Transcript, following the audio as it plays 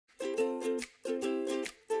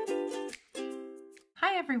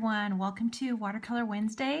everyone, welcome to Watercolor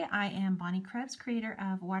Wednesday. I am Bonnie Krebs, creator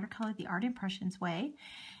of Watercolor the Art Impressions Way,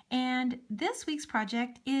 and this week's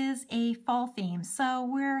project is a fall theme. So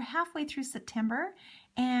we're halfway through September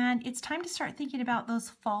and it's time to start thinking about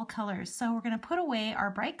those fall colors. So we're going to put away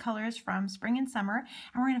our bright colors from spring and summer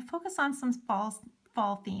and we're going to focus on some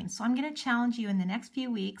fall themes. So I'm going to challenge you in the next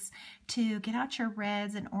few weeks to get out your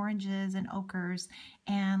reds and oranges and ochres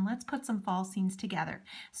and let's put some fall scenes together.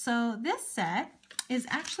 So this set is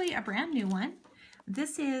actually a brand new one.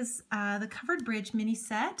 This is the Covered Bridge mini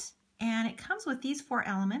set, and it comes with these 4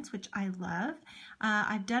 elements, which I love.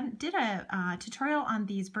 I did a tutorial on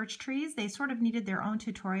these birch trees. They sort of needed their own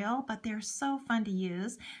tutorial, but they're so fun to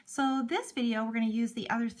use. So this video, we're going to use the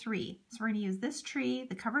other 3. So we're going to use this tree,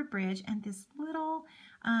 the Covered Bridge, and this little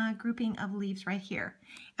grouping of leaves right here.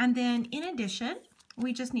 And then in addition,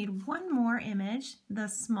 we just need one more image, the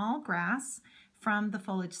small grass from the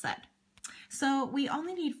foliage set. So we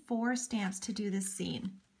only need 4 stamps to do this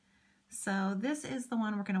scene. So this is the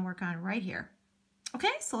one we're going to work on right here.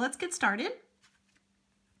 Okay, so let's get started.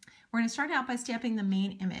 We're going to start out by stamping the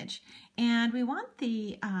main image. And we want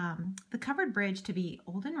the Covered Bridge to be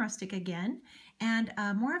old and rustic again, and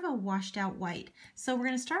more of a washed out white. So we're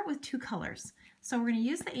going to start with 2 colors. So we're going to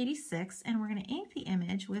use the 86 and we're going to ink the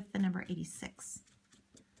image with the number 86.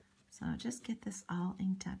 So just get this all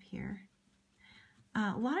inked up here.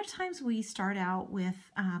 A lot of times we start out with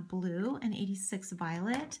blue and 86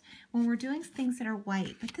 violet when we're doing things that are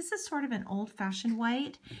white, but this is sort of an old-fashioned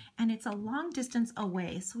white and it's a long distance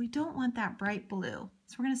away, so we don't want that bright blue.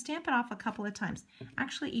 So we're going to stamp it off a couple of times,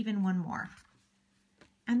 actually even one more.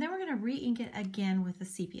 And then we're going to re-ink it again with the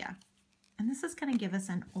sepia. And this is going to give us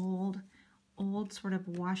an old sort of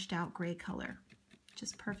washed out gray color, which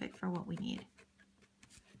is perfect for what we need.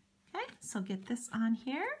 Okay, so get this on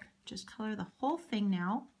here. Just color the whole thing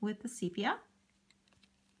now with the sepia.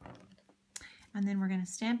 And then we're going to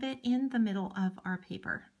stamp it in the middle of our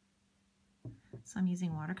paper. So I'm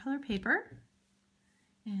using watercolor paper.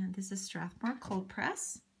 And this is Strathmore Cold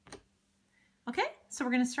Press. Okay, so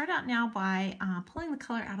we're going to start out now by pulling the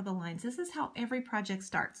color out of the lines. This is how every project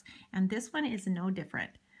starts. And this one is no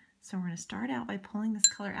different. So we're going to start out by pulling this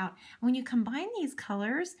color out. When you combine these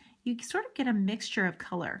colors, you sort of get a mixture of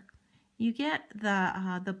color. You get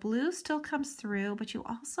the blue still comes through, but you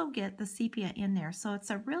also get the sepia in there. So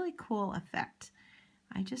it's a really cool effect.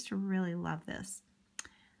 I just really love this.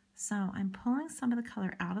 So I'm pulling some of the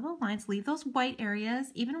color out of the lines. Leave those white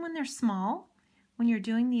areas, even when they're small. When you're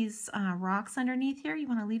doing these rocks underneath here, you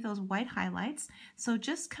want to leave those white highlights. So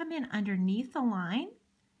just come in underneath the line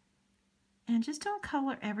and just don't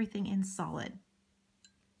color everything in solid.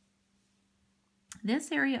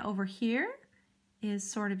 This area over here is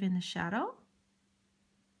sort of in the shadow.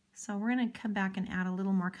 So we're going to come back and add a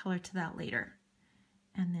little more color to that later.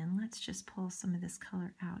 And then let's just pull some of this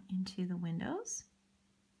color out into the windows.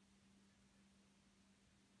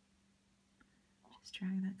 Just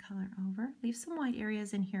drag that color over. Leave some white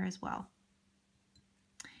areas in here as well.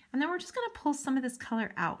 And then we're just going to pull some of this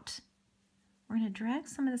color out. We're going to drag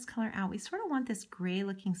some of this color out. We sort of want this gray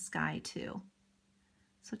looking sky too.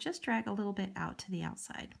 So just drag a little bit out to the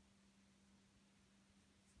outside.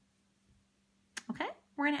 Okay,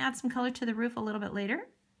 we're going to add some color to the roof a little bit later,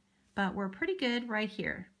 but we're pretty good right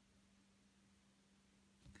here.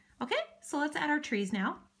 Okay, so let's add our trees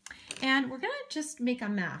now. And we're going to just make a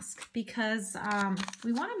mask because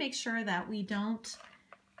we want to make sure that we don't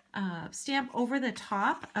stamp over the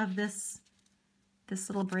top of this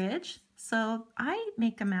little bridge. So I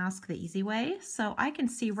make a mask the easy way, so I can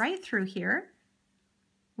see right through here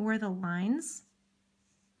where the lines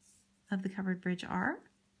of the covered bridge are.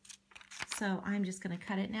 So I'm just going to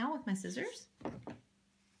cut it now with my scissors.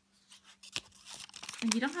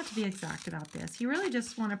 And you don't have to be exact about this. You really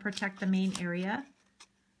just want to protect the main area.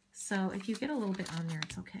 So if you get a little bit on there,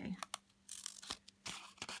 it's okay.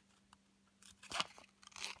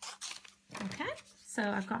 Okay, so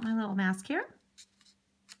I've got my little mask here.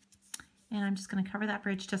 And I'm just going to cover that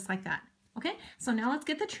bridge just like that. Okay, so now let's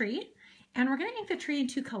get the tree. And we're going to ink the tree in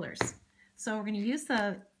 2 colors. So we're going to use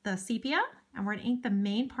the sepia, and we're going to ink the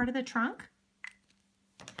main part of the trunk.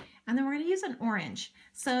 And then we're going to use an orange.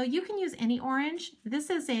 So you can use any orange. This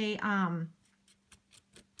is a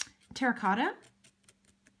terracotta,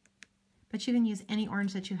 but you can use any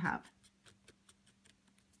orange that you have.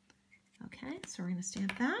 Okay, so we're going to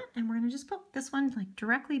stamp that, and we're going to just put this one like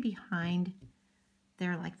directly behind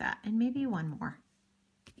there like that, and maybe one more.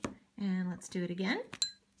 And let's do it again.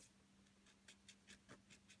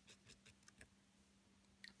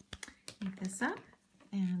 Ink this up.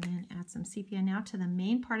 And then add some sepia now to the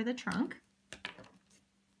main part of the trunk.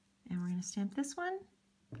 And we're going to stamp this one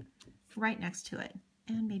right next to it,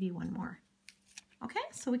 and maybe one more. Okay,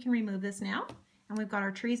 so we can remove this now, and we've got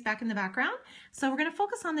our trees back in the background. So we're going to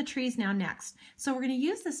focus on the trees now next. So we're going to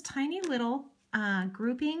use this tiny little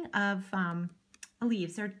grouping of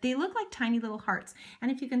leaves. They look like tiny little hearts,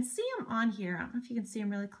 and if you can see them on here, I don't know if you can see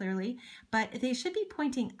them really clearly, but they should be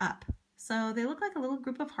pointing up. So they look like a little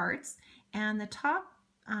group of hearts, and the top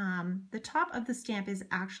of the stamp is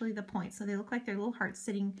actually the point. So they look like they're little hearts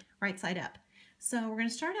sitting right side up. So we're going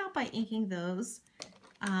to start out by inking those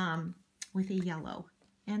with a yellow.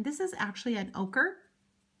 And this is actually an ochre,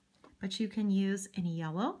 but you can use any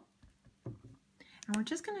yellow. And we're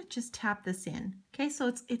just going to tap this in. Okay,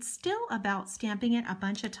 so it's still about stamping it a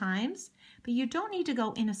bunch of times, but you don't need to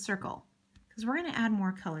go in a circle because we're going to add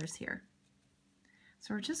more colors here.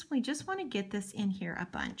 So we just want to get this in here a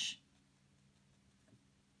bunch.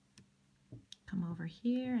 Come over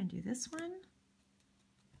here and do this one.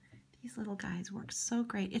 These little guys work so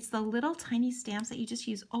great. It's the little tiny stamps that you just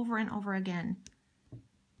use over and over again.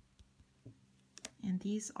 And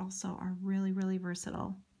these also are really, really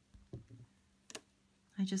versatile.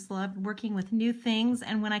 I just love working with new things,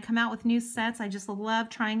 and when I come out with new sets, I just love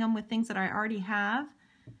trying them with things that I already have.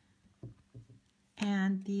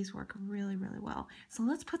 And these work really, really well. So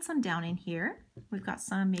let's put some down in here. We've got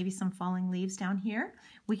maybe some falling leaves down here.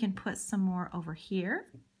 We can put some more over here.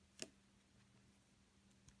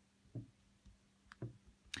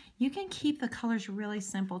 You can keep the colors really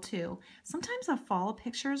simple too. Sometimes the fall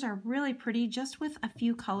pictures are really pretty just with a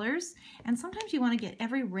few colors, and sometimes you want to get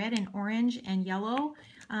every red and orange and yellow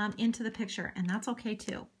into the picture, and that's okay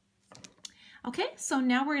too. Okay, so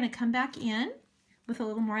now we're going to come back in with a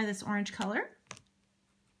little more of this orange color.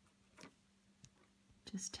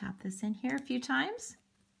 Just tap this in here a few times.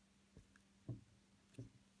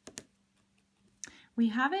 We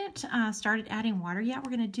haven't started adding water yet.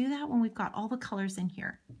 We're going to do that when we've got all the colors in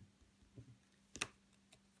here.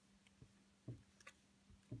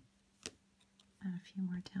 Add a few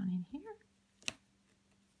more down in here.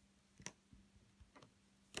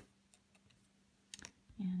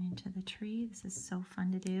 And into the tree. This is so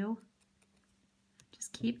fun to do.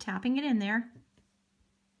 Just keep tapping it in there.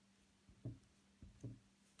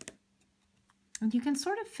 And you can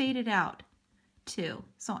sort of fade it out too.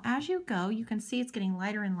 So as you go, you can see it's getting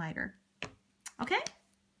lighter and lighter. Okay,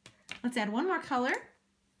 let's add one more color.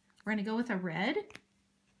 We're going to go with a red.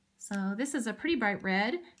 So this is a pretty bright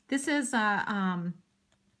red. This is a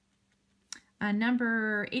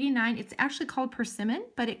number 89. It's actually called persimmon,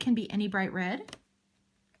 but it can be any bright red.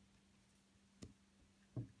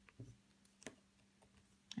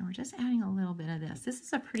 And we're just adding a little bit of this. This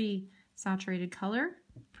is a pretty saturated color,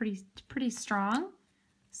 pretty strong.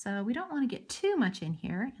 So we don't want to get too much in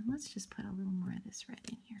here. And let's just put a little more of this red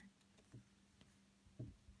in here.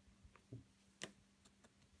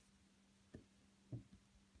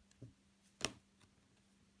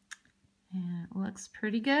 And it looks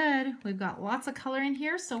pretty good. We've got lots of color in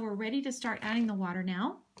here, so we're ready to start adding the water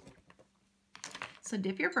now. So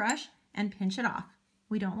dip your brush and pinch it off.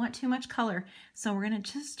 We don't want too much color, so we're going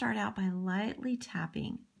to just start out by lightly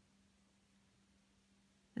tapping.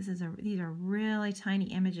 These are really tiny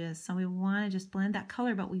images, so we want to just blend that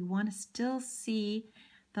color, but we want to still see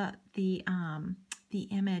the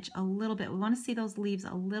image a little bit. We want to see those leaves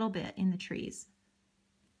a little bit in the trees.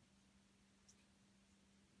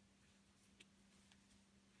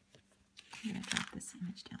 I'm going to drop this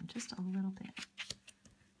image down just a little bit.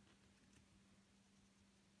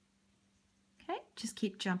 Okay, just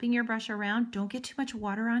keep jumping your brush around. Don't get too much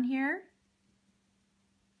water on here.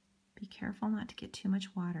 Be careful not to get too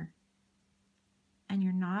much water. And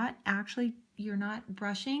you're not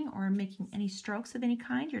brushing or making any strokes of any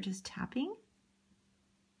kind. You're just tapping.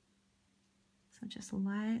 So just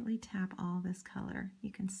lightly tap all this color.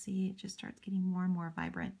 You can see it just starts getting more and more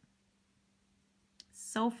vibrant.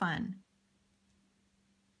 So fun.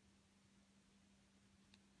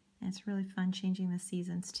 And it's really fun changing the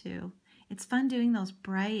seasons too. It's fun doing those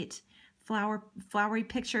bright flowery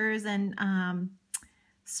pictures and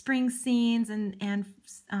spring scenes and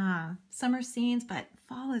summer scenes, but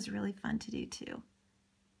fall is really fun to do too.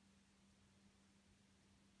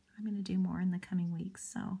 I'm going to do more in the coming weeks,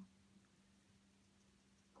 so I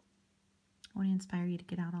want to inspire you to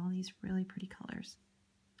get out all these really pretty colors.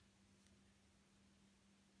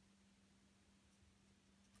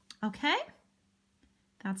 Okay,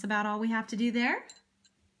 that's about all we have to do there.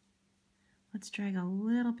 Let's drag a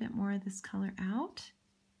little bit more of this color out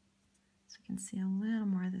so we can see a little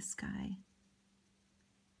more of the sky.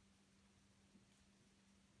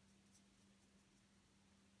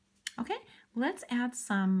 Okay, let's add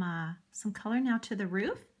some color now to the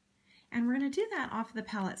roof. And we're going to do that off of the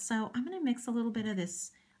palette. So I'm going to mix a little bit of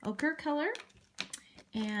this ochre color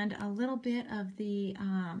and a little bit of the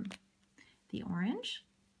orange.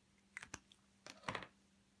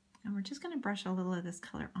 And we're just going to brush a little of this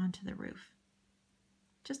color onto the roof.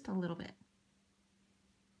 Just a little bit.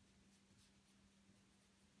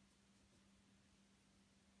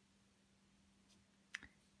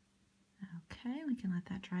 Okay, we can let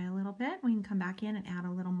that dry a little bit. We can come back in and add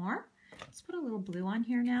a little more. Let's put a little blue on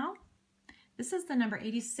here now. This is the number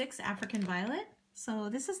 86 African Violet. So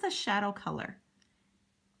this is the shadow color.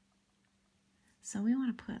 So we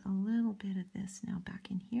want to put a little bit of this now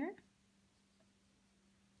back in here.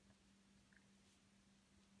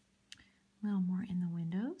 A little more in the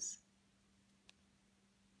windows.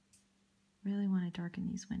 Really want to darken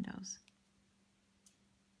these windows.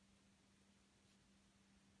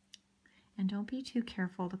 And don't be too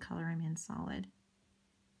careful to color them in solid.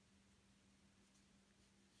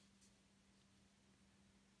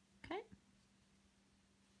 Okay.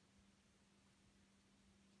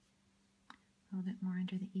 A little bit more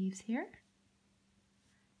under the eaves here.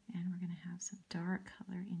 And we're going to have some dark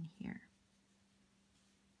color in here.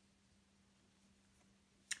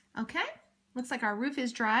 Okay, looks like our roof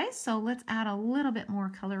is dry, so let's add a little bit more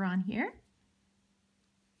color on here.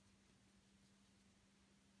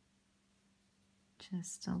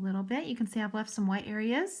 Just a little bit. You can see I've left some white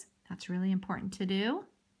areas. That's really important to do.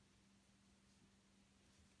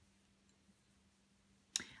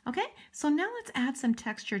 Okay, so now let's add some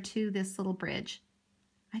texture to this little bridge.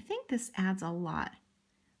 I think this adds a lot.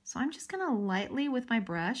 So I'm just going to lightly, with my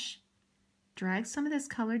brush, drag some of this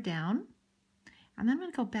color down. And then I'm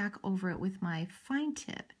going to go back over it with my fine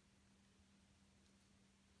tip.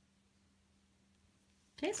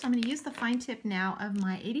 Okay, so I'm going to use the fine tip now of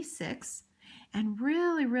my 86 and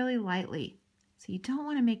really, really lightly. So you don't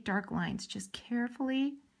want to make dark lines. Just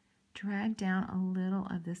carefully drag down a little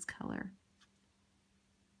of this color.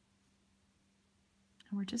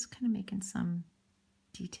 And we're just kind of making some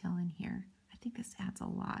detail in here. I think this adds a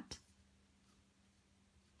lot.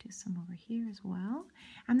 Do some over here as well.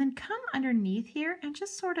 And then come underneath here and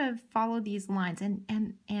just sort of follow these lines. And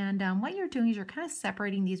what you're doing is you're kind of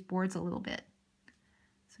separating these boards a little bit.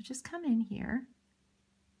 So just come in here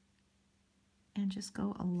and just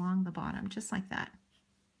go along the bottom, just like that.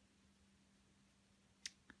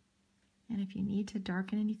 And if you need to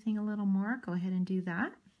darken anything a little more, go ahead and do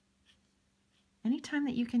that. Anytime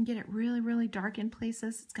that you can get it really, really dark in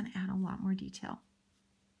places, it's going to add a lot more detail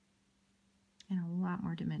and a lot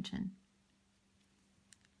more dimension.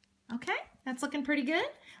 Okay, that's looking pretty good.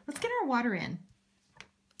 Let's get our water in.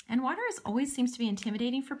 And water always seems to be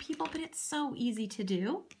intimidating for people, but it's so easy to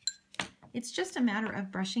do. It's just a matter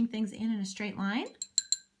of brushing things in a straight line.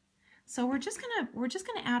 So we're just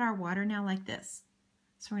gonna add our water now like this.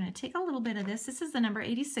 So we're gonna take a little bit of this. This is the number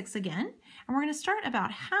 86 again, and we're gonna start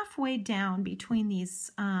about halfway down between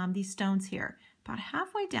these stones here. About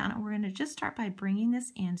halfway down, and we're going to just start by bringing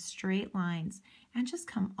this in straight lines and just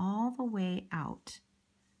come all the way out.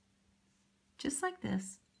 Just like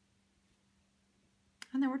this.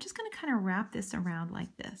 And then we're just going to kind of wrap this around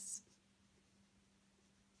like this.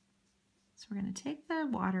 So we're going to take the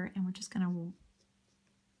water and we're just going to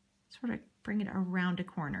sort of bring it around a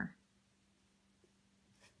corner.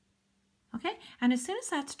 Okay, and as soon as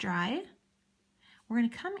that's dried, we're going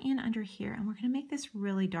to come in under here and we're going to make this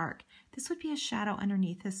really dark. This would be a shadow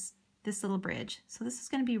underneath this little bridge. So this is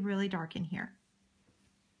going to be really dark in here.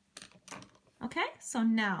 Okay, so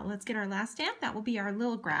now let's get our last stamp. That will be our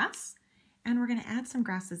little grass. And we're going to add some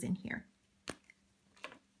grasses in here.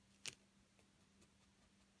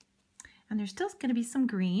 And there's still going to be some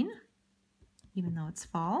green, even though it's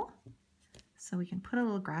fall. So we can put a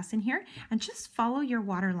little grass in here and just follow your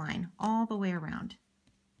water line all the way around.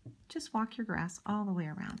 Just walk your grass all the way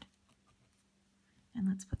around. And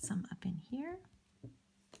let's put some up in here.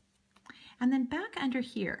 And then back under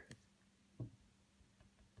here.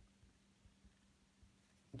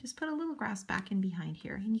 Just put a little grass back in behind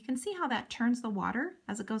here. And you can see how that turns the water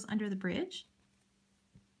as it goes under the bridge.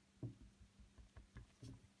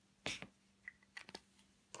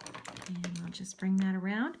 And I'll just bring that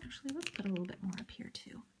around. Actually, let's put a little bit more up here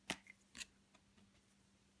too.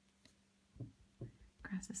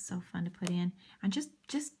 Grass is so fun to put in. And just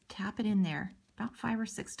tap it in there about 5 or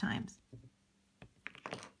 6 times.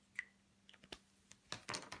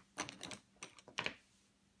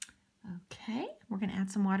 Okay, we're going to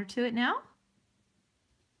add some water to it now.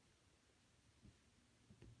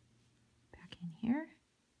 Back in here.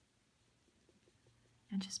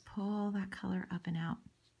 And just pull that color up and out.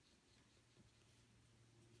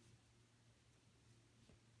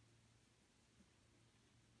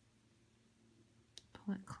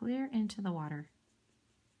 pull it clear into the water.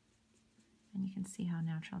 And you can see how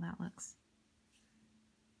natural that looks.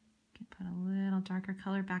 You can put a little darker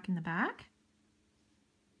color back in the back.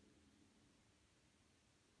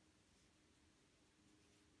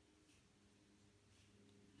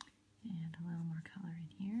 And a little more color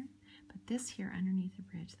in here. But this here underneath the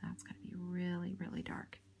bridge, that's got to be really, really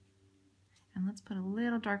dark. And let's put a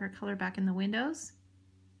little darker color back in the windows.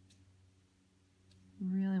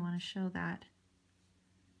 Really want to show that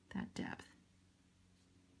depth.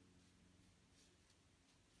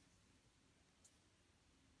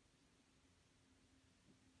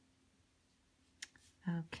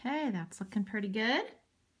 Okay, that's looking pretty good.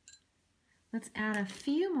 Let's add a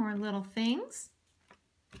few more little things.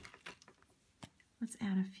 Let's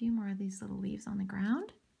add a few more of these little leaves on the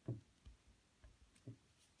ground. A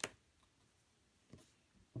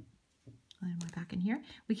little more back in here.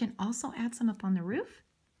 We can also add some up on the roof.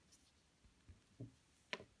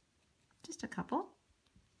 Just a couple.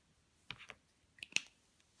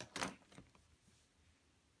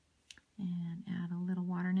 And add a little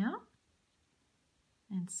water now.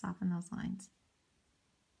 And soften those lines.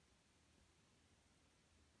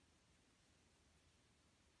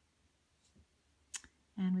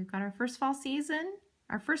 And we've got our first fall season,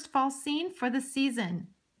 our first fall scene for the season.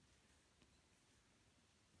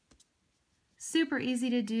 Super easy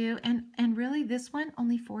to do, and really this one,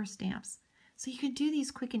 only 4 stamps. So you can do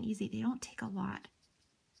these quick and easy. They don't take a lot.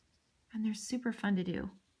 And they're super fun to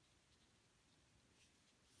do.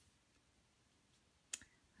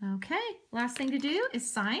 Okay, last thing to do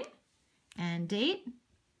is sign and date.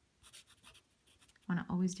 Want to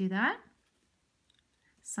always do that.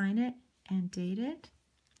 Sign it and date it.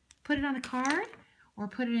 Put it on a card or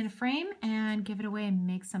put it in a frame and give it away and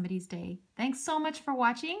make somebody's day. Thanks so much for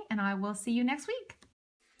watching, and I will see you next week.